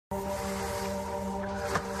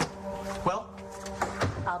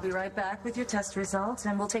I'll be right back with your test results,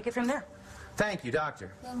 and we'll take it from there. Thank you,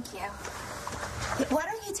 doctor. Thank you. Why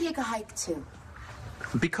don't you take a hike, too?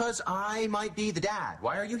 Because I might be the dad.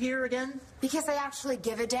 Why are you here again? Because I actually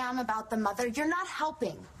give a damn about the mother. You're not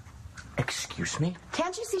helping. Excuse me?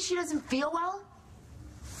 Can't you see she doesn't feel well?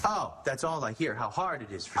 Oh, that's all I hear, how hard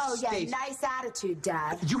it is for Stacy. Oh, yeah, nice attitude,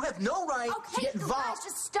 Dad. You have no right to Okay, get you involved. guys,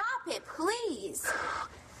 just stop it, please.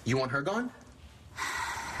 You want her gone?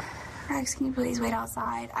 Rex, can you please wait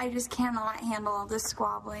outside? I just cannot handle all this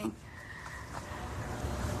squabbling.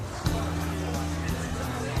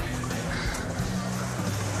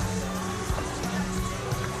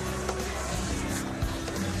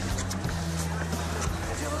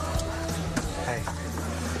 Hey.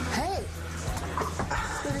 Hey.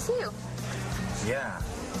 Good to see you. Yeah.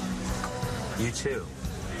 You too.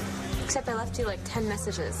 Except I left you like 10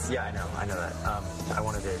 messages. Yeah, I know that. I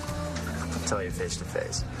wanted to tell you face to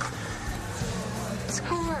face.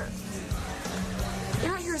 Skylar,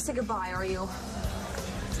 you're not here to say goodbye, are you?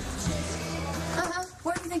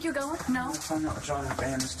 Where do you think you're going? No. I'm not John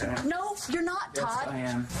Aniston. No, you're not, Todd. Yes, I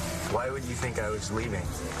am. Why would you think I was leaving?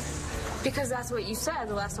 Because that's what you said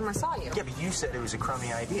the last time I saw you. Yeah, but you said it was a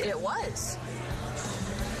crummy idea. It was.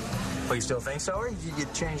 Well, you still think so, or did you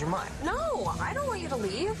change your mind? No, I don't want you to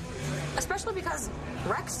leave. Especially because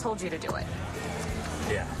Rex told you to do it.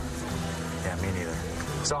 Yeah. Yeah, me neither.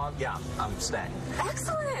 So, I'm staying.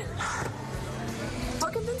 Excellent.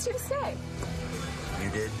 What convinced you to stay?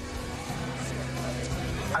 You did?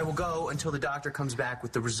 I will go until the doctor comes back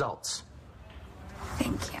with the results.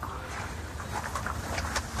 Thank you.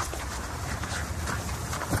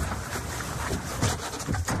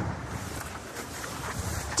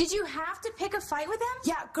 Did you have to pick a fight with him?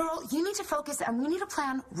 Yeah, girl, you need to focus, and we need a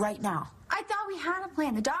plan right now. I thought we had a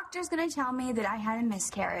plan. The doctor's gonna tell me that I had a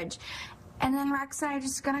miscarriage. And then Rex and I are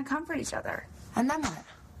just gonna comfort each other. And then what?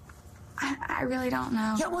 I really don't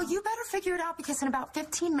know. Yeah, well, you better figure it out, because in about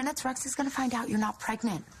 15 minutes, Rex is gonna find out you're not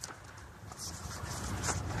pregnant.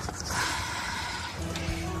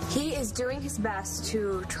 He is doing his best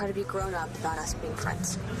to try to be grown up about us being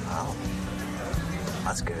friends. Oh.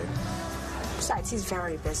 That's good. Besides, he's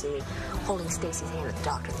very busy holding Stacy's hand at the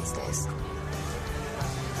doctor these days.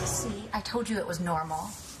 See, I told you it was normal.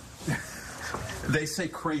 They say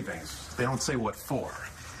cravings. They don't say what for.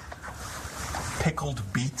 Pickled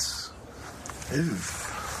beets. Ew.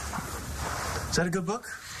 Is that a good book?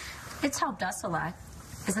 It's helped us a lot.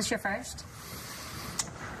 Is this your first?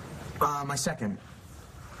 My second.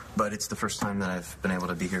 But it's the first time that I've been able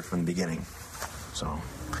to be here from the beginning. So,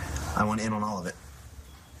 I want in on all of it.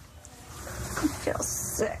 I feel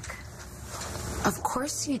sick. Of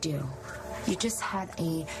course you do. You just had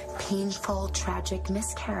a painful, tragic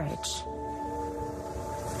miscarriage.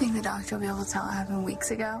 Think the doctor will be able to tell it happened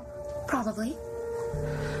weeks ago? Probably.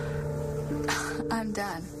 I'm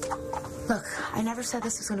done. Look, I never said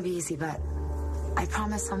this was going to be easy, but I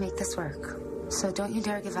promise I'll make this work. So don't you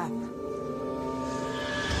dare give up.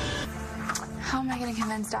 How am I going to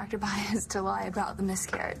convince Dr. Baez to lie about the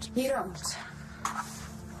miscarriage? You don't.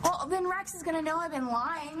 Well, then Rex is going to know I've been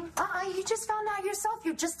lying. You just found out yourself.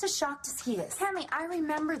 You're just as shocked as he is. Tammy, I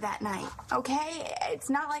remember that night, okay? It's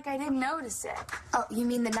not like I didn't notice it. Oh, you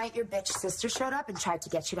mean the night your bitch sister showed up and tried to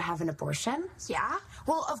get you to have an abortion? Yeah?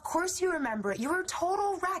 Well, of course you remember it. You were a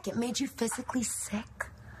total wreck. It made you physically sick.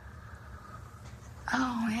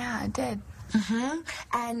 Oh, yeah, it did. Mm-hmm.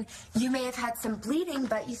 And you may have had some bleeding,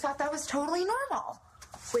 but you thought that was totally normal.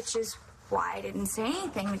 Which is why I didn't say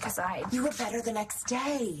anything, because You were better the next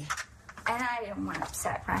day. And I didn't want to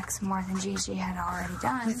upset Rex more than Gigi had already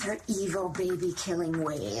done. With her evil baby-killing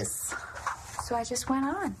ways. So I just went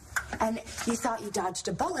on. And you thought you dodged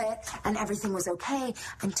a bullet, and everything was okay,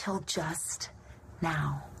 until just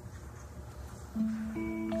now.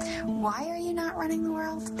 Why are you not running the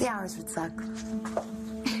world? The hours would suck.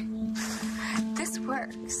 This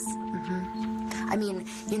works. Mm-hmm. I mean,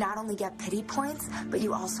 you not only get pity points, but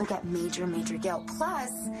you also get major, major guilt.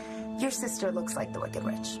 Plus, your sister looks like the Wicked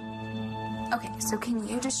Witch. Okay, so can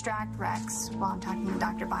you distract Rex while I'm talking to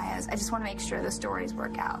Dr. Baez? I just want to make sure the stories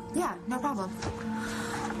work out. Yeah, no problem.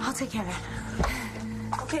 I'll take care of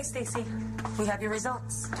it. Okay, Stacy. We have your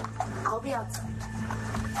results. I'll be outside.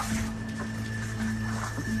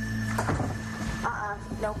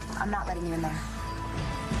 Nope, I'm not letting you in there.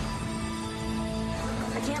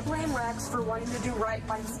 I can't blame Rex for wanting to do right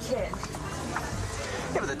by his kid.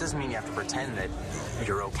 Yeah, but that doesn't mean you have to pretend that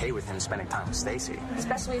you're okay with him spending time with Stacy.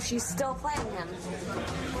 Especially if she's still playing him.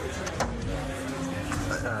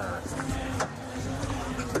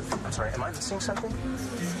 I'm sorry, am I missing something?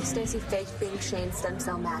 Stacy faked being Shane's stem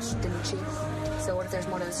cell match, didn't she? So what if there's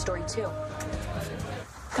more to the story, too?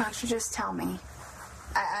 Doctor, just tell me.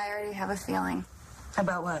 I already have a feeling.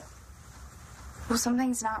 About what? Well,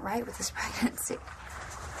 something's not right with this pregnancy.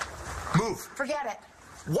 Move. Forget it.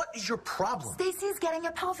 What is your problem? Stacy's getting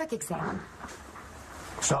a pelvic exam.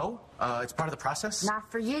 So, it's part of the process?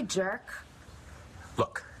 Not for you, jerk.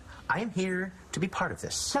 Look, I am here to be part of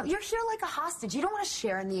this. No, you're here like a hostage. You don't want to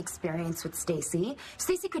share in the experience with Stacy.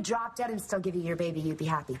 Stacy could drop dead and still give you your baby. You'd be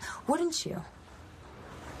happy. Wouldn't you?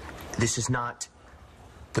 This is not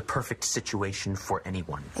the perfect situation for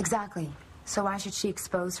anyone. Exactly. So why should she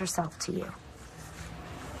expose herself to you?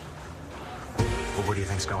 Well, what do you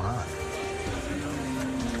think's going on?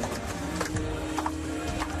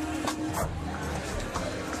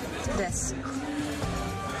 This.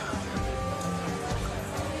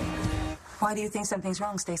 Why do you think something's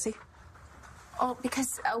wrong, Stacy? Oh,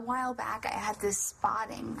 because a while back I had this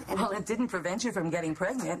spotting. And Well, it didn't prevent you from getting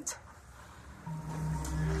pregnant.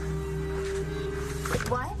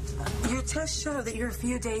 What? Your tests show that you're a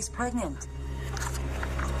few days pregnant.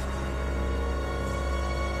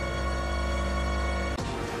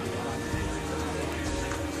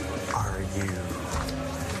 Are you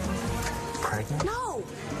pregnant? No!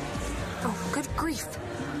 Oh, good grief.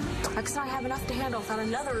 Rex and I have enough to handle without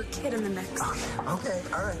another kid in the mix. Okay,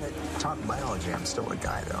 all right. Talk biology. I'm still a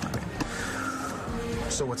guy, though. I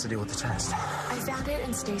mean, so what's the deal with the test? I found it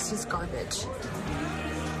in Stacy's garbage.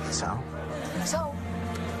 So? So,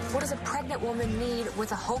 what does a pregnant woman need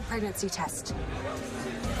with a home pregnancy test?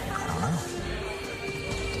 I don't know.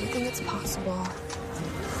 Do you think it's possible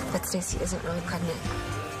that Stacy isn't really pregnant?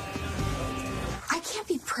 I can't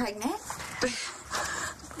be pregnant.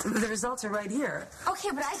 The results are right here. Okay,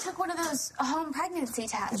 but I took one of those home pregnancy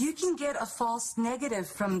tests. You can get a false negative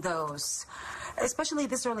from those, especially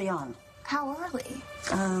this early on. How early?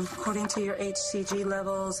 According to your HCG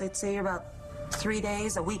levels, I'd say you're about 3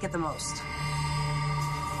 days, a week at the most.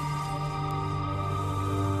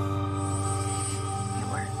 It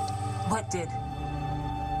worked. What did?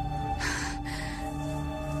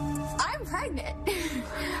 I'm pregnant.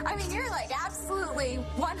 I mean, you're like absolutely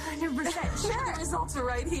 100% sure. The results are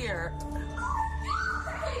right here.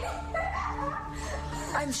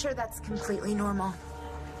 I'm sure that's completely normal.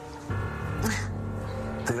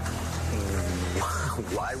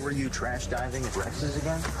 Why were you trash diving at Rex's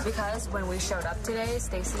again? Because when we showed up today,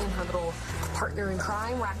 Stacy and her little partner in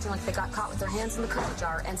crime were acting like they got caught with their hands in the cookie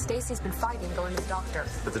jar, and Stacy's been fighting going to the doctor.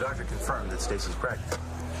 But the doctor confirmed that Stacy's pregnant.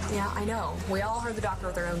 Yeah, I know. We all heard the doctor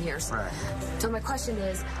with our own ears. Right. So my question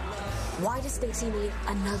is, why does Stacy need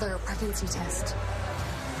another pregnancy test?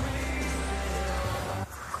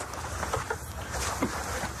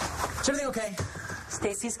 Is everything okay?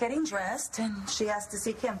 Stacy's getting dressed, and she has to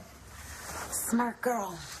see Kim. Smart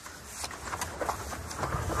girl.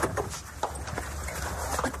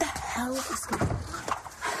 What the hell is going on?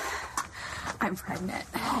 I'm pregnant.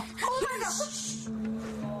 Oh my gosh.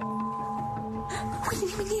 We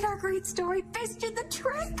didn't even need our great story. Face did the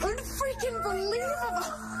trick. Unfreaking believable.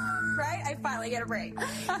 Right? I finally get a break.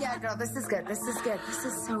 Yeah, girl, this is good. This is good. This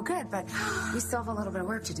is so good, but we still have a little bit of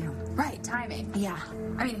work to do. Right, timing. Yeah.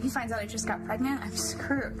 I mean, if he finds out I just got pregnant, I'm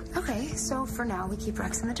screwed. Okay, so for now, we keep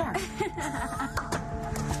Rex in the dark.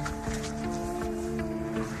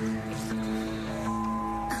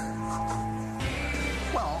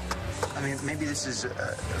 Well, I mean, maybe this is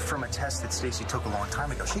from a test that Stacy took a long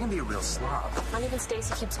time ago. She can be a real slob. Not even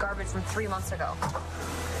Stacy keeps garbage from 3 months ago.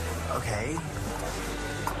 Okay.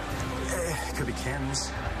 It could be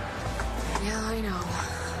Kim's. Yeah, I know.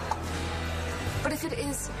 But if it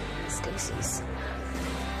is Stacy's,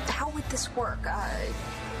 how would this work?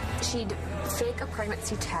 She'd fake a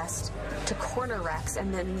pregnancy test to corner Rex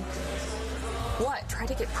and then what? Try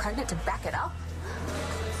to get pregnant to back it up?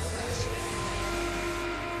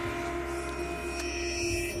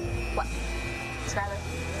 What?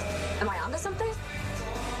 Skylar? Am I onto something?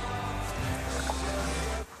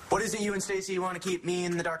 What is it you and Stacy want to keep me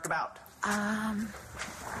in the dark about?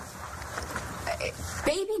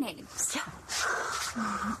 Baby names. Yeah.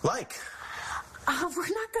 Like? We're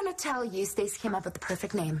not going to tell you. Stacy came up with the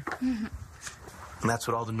perfect name. And that's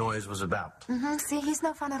what all the noise was about. See, he's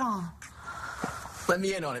no fun at all. Let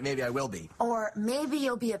me in on it. Maybe I will be. Or maybe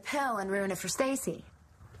you'll be a pill and ruin it for Stacy.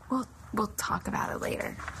 We'll talk about it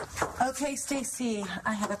later. Okay, Stacy,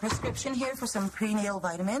 I have a prescription here for some prenatal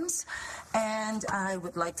vitamins, and I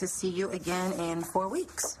would like to see you again in 4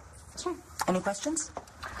 weeks. Sure. Any questions?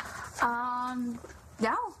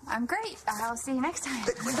 No, I'm great. I'll see you next time.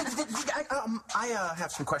 I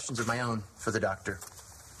have some questions of my own for the doctor.